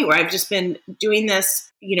at a point where I've just been doing this,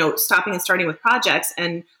 stopping and starting with projects,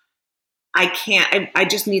 and I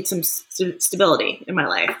just need some stability in my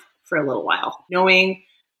life for a little while, knowing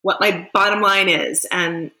what my bottom line is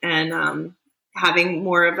and having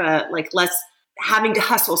more of a, like, less having to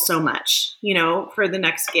hustle so much, for the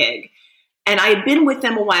next gig. And I had been with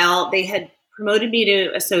them a while. They had promoted me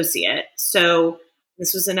to associate. So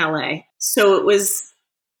this was in LA. So it was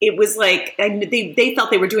like, they felt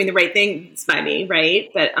they were doing the right things by me. Right.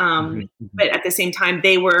 But, but at the same time,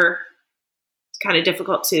 they were kind of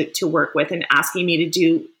difficult to work with and asking me to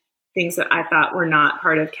do things that I thought were not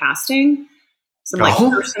part of casting. Some like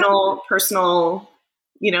personal,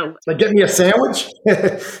 like get me a sandwich.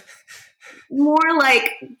 more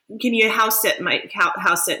like, can you house sit?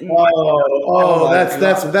 House sit.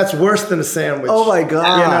 That's worse than a sandwich. Oh my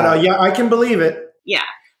God. Yeah, I can believe it. Yeah.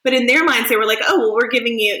 But in their minds, they were like, oh, well, we're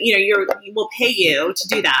giving you, we'll pay you to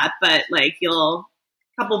do that, but like you'll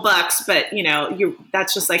couple bucks, but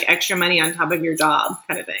that's just like extra money on top of your job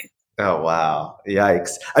kind of thing. Oh, wow.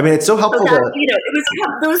 Yikes. I mean, it's so helpful. So that,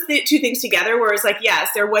 it was those two things together where it's like, yes,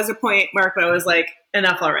 there was a point, Mark, but I was like,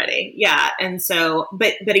 enough already. Yeah. And so,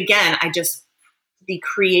 but again, the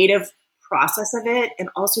creative process of it, and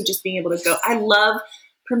also just being able to go, I love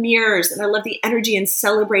premieres and I love the energy and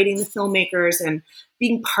celebrating the filmmakers and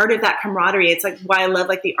being part of that camaraderie. It's like why I love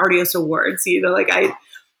like the Artios Awards, your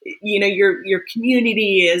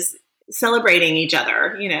community is celebrating each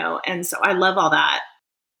other, and so I love all that.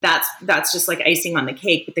 That's just like icing on the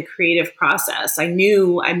cake. But the creative process, I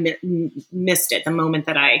knew I missed it the moment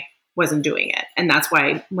that I wasn't doing it. And that's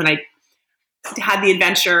why when I had the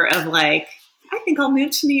adventure of like, I think I'll move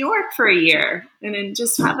to New York for a year and then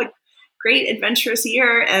just have a great adventurous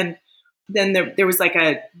year. And then there was like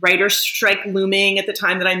a writer's strike looming at the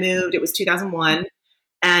time that I moved. It was 2001.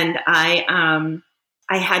 And I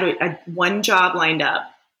had one job lined up.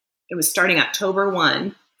 It was starting October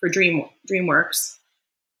 1 for DreamWorks.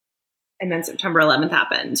 And then September 11th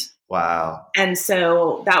happened. Wow. And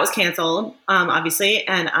so that was canceled, obviously.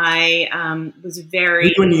 And I was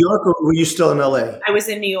very... Were you in New York or were you still in LA? I was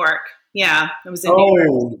in New York. Yeah, I was in New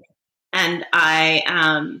York. And I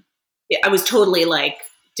was totally like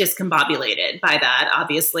discombobulated by that,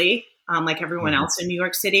 obviously, like everyone else in New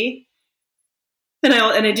York City. And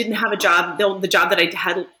I didn't have a job. The job that I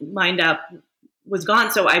had lined up was gone.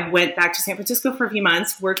 So I went back to San Francisco for a few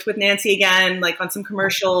months, worked with Nancy again, like on some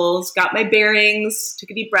commercials, got my bearings, took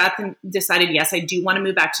a deep breath and decided, yes, I do want to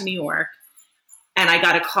move back to New York. And I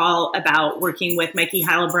got a call about working with Mikey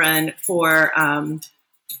Heilbrunn for,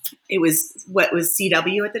 it was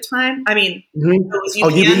CW at the time. I mean, it was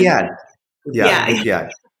UPN. Yeah.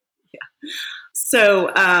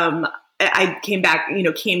 So I came back,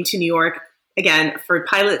 came to New York again for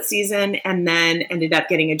pilot season, and then ended up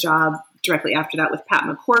getting a job directly after that with Pat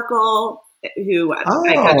McCorkle, who I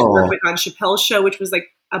got to work with on Chappelle's show, which was like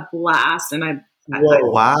a blast. And I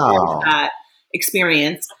loved that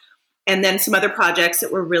experience. And then some other projects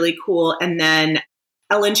that were really cool. And then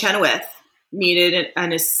Ellen Chenoweth needed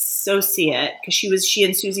an associate because she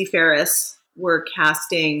and Susie Ferris were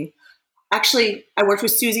casting. Actually, I worked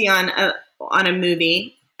with Susie on a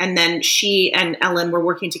movie, and then she and Ellen were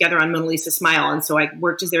working together on Mona Lisa Smile. And so I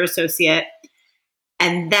worked as their associate.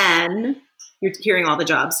 And then you're hearing all the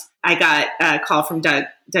jobs. I got a call from Doug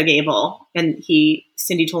Abel, and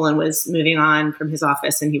Cindy Tolan was moving on from his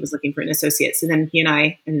office and he was looking for an associate. So then he and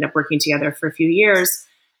I ended up working together for a few years.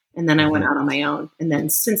 And then I went out on my own. And then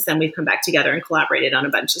since then we've come back together and collaborated on a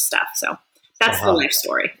bunch of stuff. So that's the life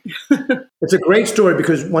story. It's a great story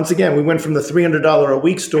because once again, we went from the $300 a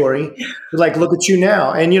week story to like, look at you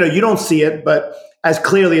now. And, you don't see it, but as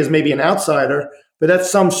clearly as maybe an outsider, but that's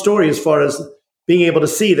some story as far as being able to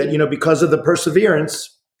see that, because of the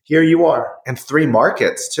perseverance, here you are. And 3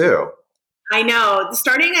 markets too. I know.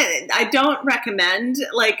 I don't recommend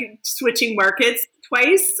like switching markets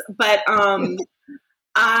twice, but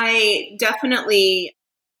I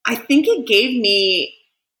think it gave me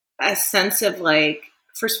a sense of like,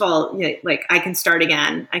 first of all, like I can start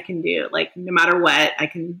again. I can do like, no matter what, I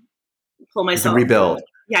can pull myself. You can rebuild.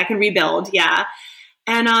 Yeah, I can rebuild. Yeah.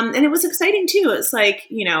 And it was exciting too. It's like,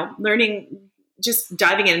 learning, just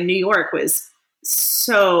diving in New York was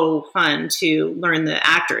so fun to learn the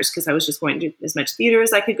actors because I was just going to as much theater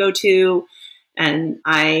as I could go to. And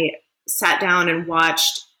I sat down and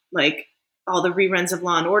watched like all the reruns of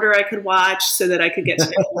Law and Order I could watch so that I could get to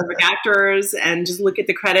know Holbrook actors and just look at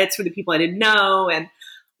the credits for the people I didn't know. And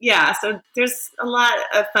yeah, so there's a lot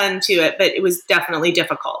of fun to it, but it was definitely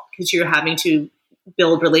difficult because you're having to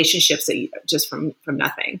build relationships just from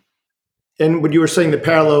nothing. And what you were saying, the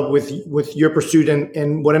parallel with your pursuit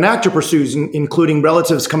and what an actor pursues, including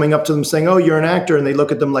relatives coming up to them saying, oh, you're an actor. And they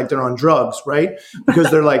look at them like they're on drugs, right? Because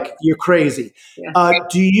they're like, you're crazy. Yeah.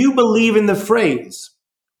 Do you believe in the phrase,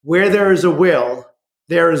 where there is a will,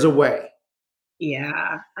 there is a way?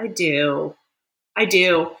 Yeah, I do.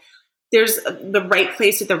 There's the right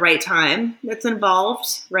place at the right time that's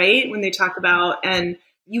involved, right? When they talk about, and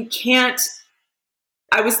you can't,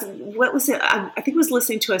 I think I was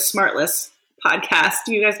listening to a Smartless podcast.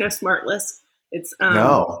 Do you guys know Smartless? It's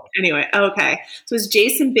no. Anyway, okay. So it's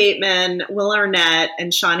Jason Bateman, Will Arnett,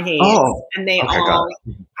 and Sean Hayes, and they all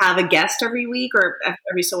have a guest every week or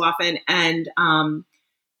every so often, and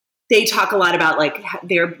they talk a lot about like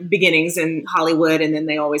their beginnings in Hollywood, and then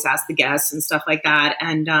they always ask the guests and stuff like that.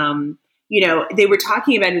 And they were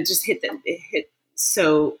talking about it, just it hit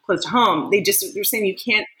so close to home. They're saying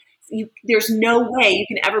there's no way you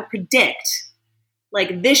can ever predict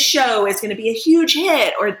like this show is going to be a huge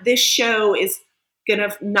hit or this show is going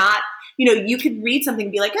to not, you could read something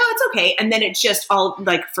and be like, oh, it's okay. And then it's just all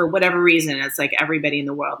like, for whatever reason, it's like everybody in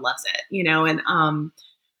the world loves it, and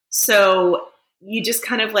so you just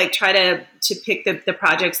kind of like try to pick the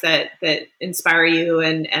projects that inspire you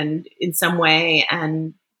and in some way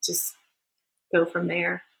and just go from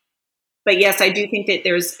there. But yes, I do think that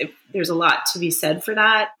there's a lot to be said for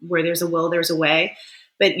that. Where there's a will, there's a way.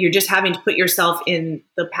 But you're just having to put yourself in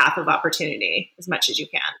the path of opportunity as much as you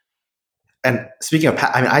can. And speaking of,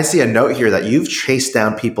 I see a note here that you've chased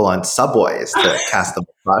down people on subways to cast them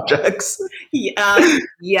projects.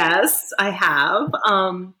 Yes, I have.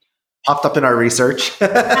 Popped up in our research.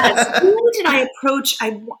 Yes. Who did I approach?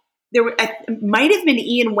 It might have been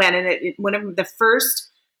Ian Wen, and one of the first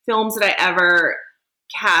films that I ever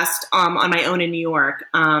cast on my own in New York.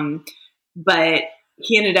 But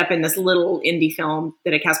he ended up in this little indie film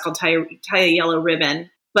that I cast called Tie a Yellow Ribbon.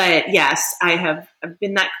 But yes, I've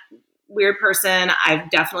been that weird person. I've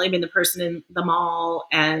definitely been the person in the mall,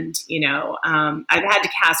 and I've had to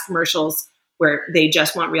cast commercials where they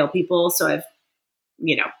just want real people. So I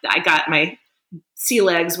got my sea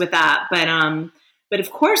legs with that. But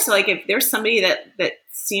of course, like if there's somebody that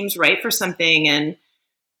seems right for something, and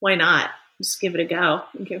why not just give it a go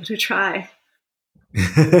and give it a try.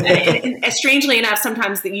 and strangely enough,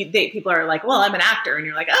 sometimes people are like, well, I'm an actor. And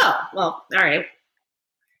you're like, oh, well, all right.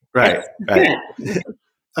 Right.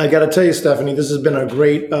 I got to tell you, Stephanie, this has been a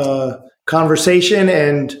great conversation,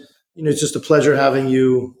 and it's just a pleasure having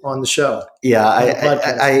you on the show. Yeah,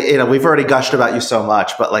 I we've already gushed about you so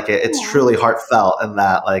much, but like it's truly heartfelt, and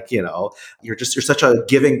that you're such a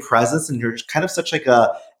giving presence, and you're kind of such like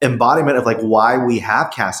a embodiment of like why we have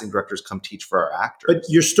casting directors come teach for our actors. But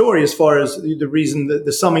your story, as far as the reason,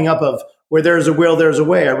 the summing up of where there's a will, there's a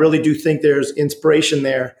way, I really do think there's inspiration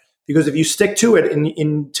there, because if you stick to it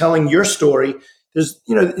in telling your story, there's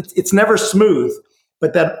it's never smooth,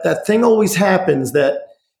 but that thing always happens that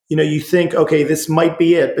you think, okay, this might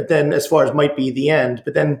be it, but then as far as might be the end,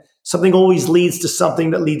 but then something always leads to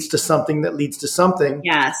something that leads to something that leads to something.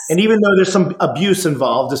 Yes. And even though there's some abuse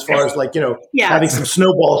involved, as far as having some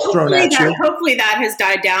snowballs thrown at you. Hopefully that has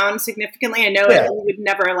died down significantly. I know we would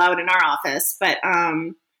never allow it in our office, but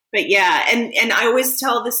yeah. And I always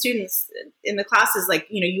tell the students in the classes, like,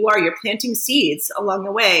 you're planting seeds along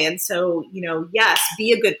the way. And so, yes,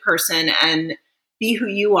 be a good person and be who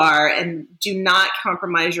you are, and do not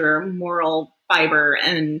compromise your moral fiber,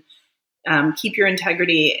 and keep your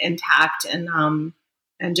integrity intact, and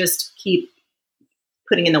just keep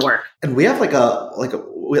putting in the work. And we have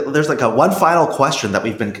there's like a one final question that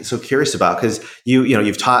we've been so curious about, because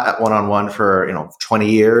you've taught at one-on-one for 20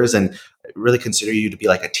 years, and really consider you to be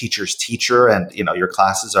like a teacher's teacher, and your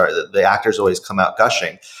classes the actors always come out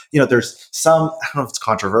gushing. There's some, I don't know if it's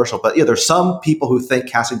controversial, but there's some people who think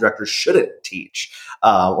casting directors shouldn't teach,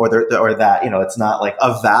 or that it's not like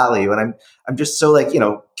of value. And I'm just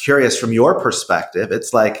so curious from your perspective.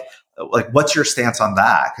 It's like what's your stance on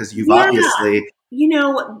that? Because you've obviously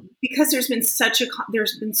because there's been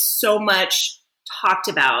so much talked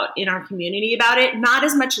about in our community about it. Not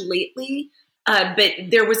as much lately. But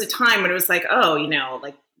there was a time when it was like, oh,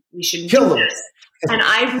 we shouldn't kill do them. this. And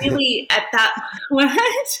I really, at that, what?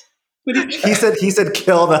 He said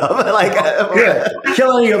kill them.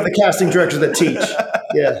 Kill any of the casting directors that teach.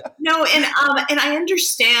 Yeah. No, and I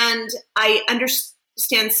understand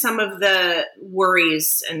some of the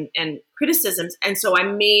worries and criticisms. And so I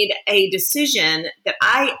made a decision that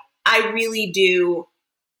I really do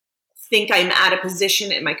think I'm at a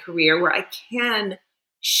position in my career where I can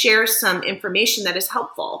share some information that is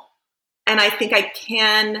helpful. And I think I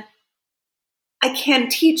can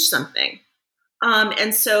teach something.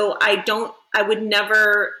 And so I would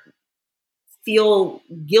never feel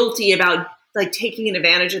guilty about like taking an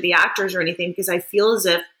advantage of the actors or anything, because I feel as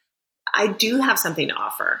if I do have something to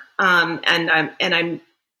offer. And I'm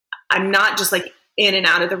not just like in and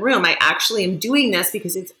out of the room. I actually am doing this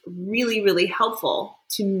because it's really, really helpful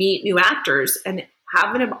to meet new actors and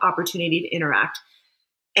have an opportunity to interact.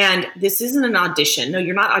 And this isn't an audition. No,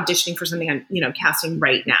 you're not auditioning for something I'm, casting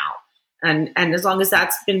right now. And as long as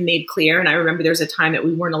that's been made clear, and I remember there's a time that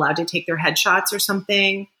we weren't allowed to take their headshots or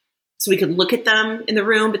something, so we could look at them in the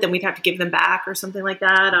room, but then we'd have to give them back or something like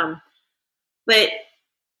that. But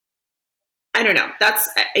I don't know. That's,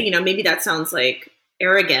 maybe that sounds like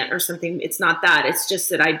arrogant or something. It's not that. It's just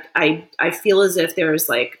that I feel as if there's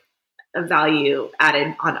like a value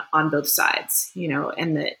added on both sides,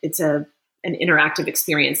 and that it's a an interactive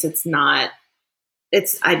experience.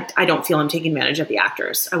 I don't feel I'm taking advantage of the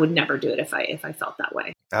actors. I would never do it if I felt that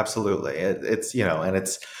way. Absolutely. It's, and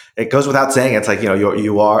it goes without saying, it's like,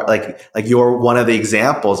 you are like you're one of the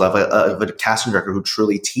examples of a casting director who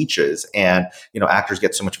truly teaches, and, actors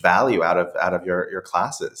get so much value out of your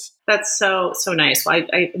classes. That's so nice. Well,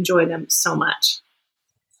 I enjoy them so much.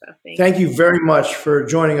 So thank you very much for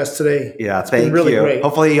joining us today. Yeah, it's been really great.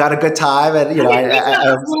 Hopefully you had a good time. And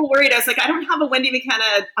I was a little worried. I was like, I don't have a Wendy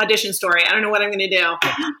McKenna audition story. I don't know what I'm going to do.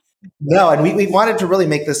 No, and we wanted to really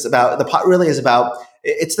make this about, the pot really is about,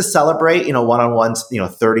 it's to celebrate, one-on-ones,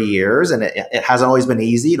 30 years. And it hasn't always been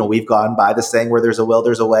easy. We've gone by the saying, where there's a will,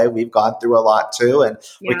 there's a way. We've gone through a lot too. And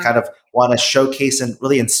we kind of want to showcase and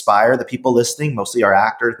really inspire the people listening, mostly our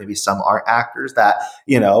actors, maybe some aren't actors, that,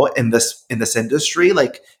 in this industry,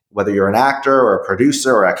 like, whether you're an actor or a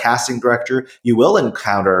producer or a casting director, you will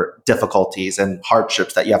encounter difficulties and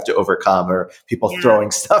hardships that you have to overcome, or people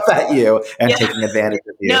throwing stuff at you and taking advantage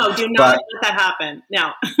of you. No, do not let that happen.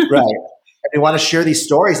 No. Right. And we want to share these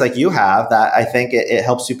stories like you have, that I think it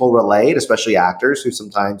helps people relate, especially actors who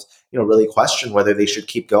sometimes, really question whether they should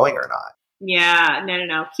keep going or not. Yeah,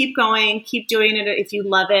 no. Keep going. Keep doing it if you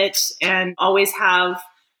love it, and always have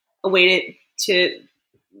a way to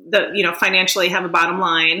financially have a bottom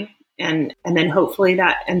line, and then hopefully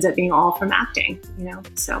that ends up being all from acting,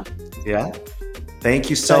 so. Yeah. Thank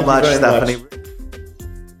you so much, Stephanie.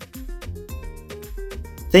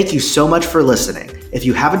 Thank you so much for listening. If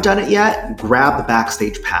you haven't done it yet, grab the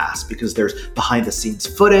Backstage Pass, because there's behind the scenes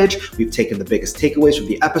footage. We've taken the biggest takeaways from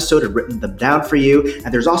the episode and written them down for you.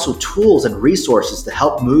 And there's also tools and resources to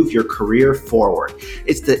help move your career forward.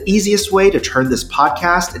 It's the easiest way to turn this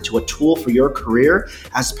podcast into a tool for your career,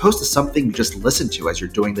 as opposed to something you just listen to as you're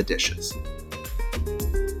doing the dishes.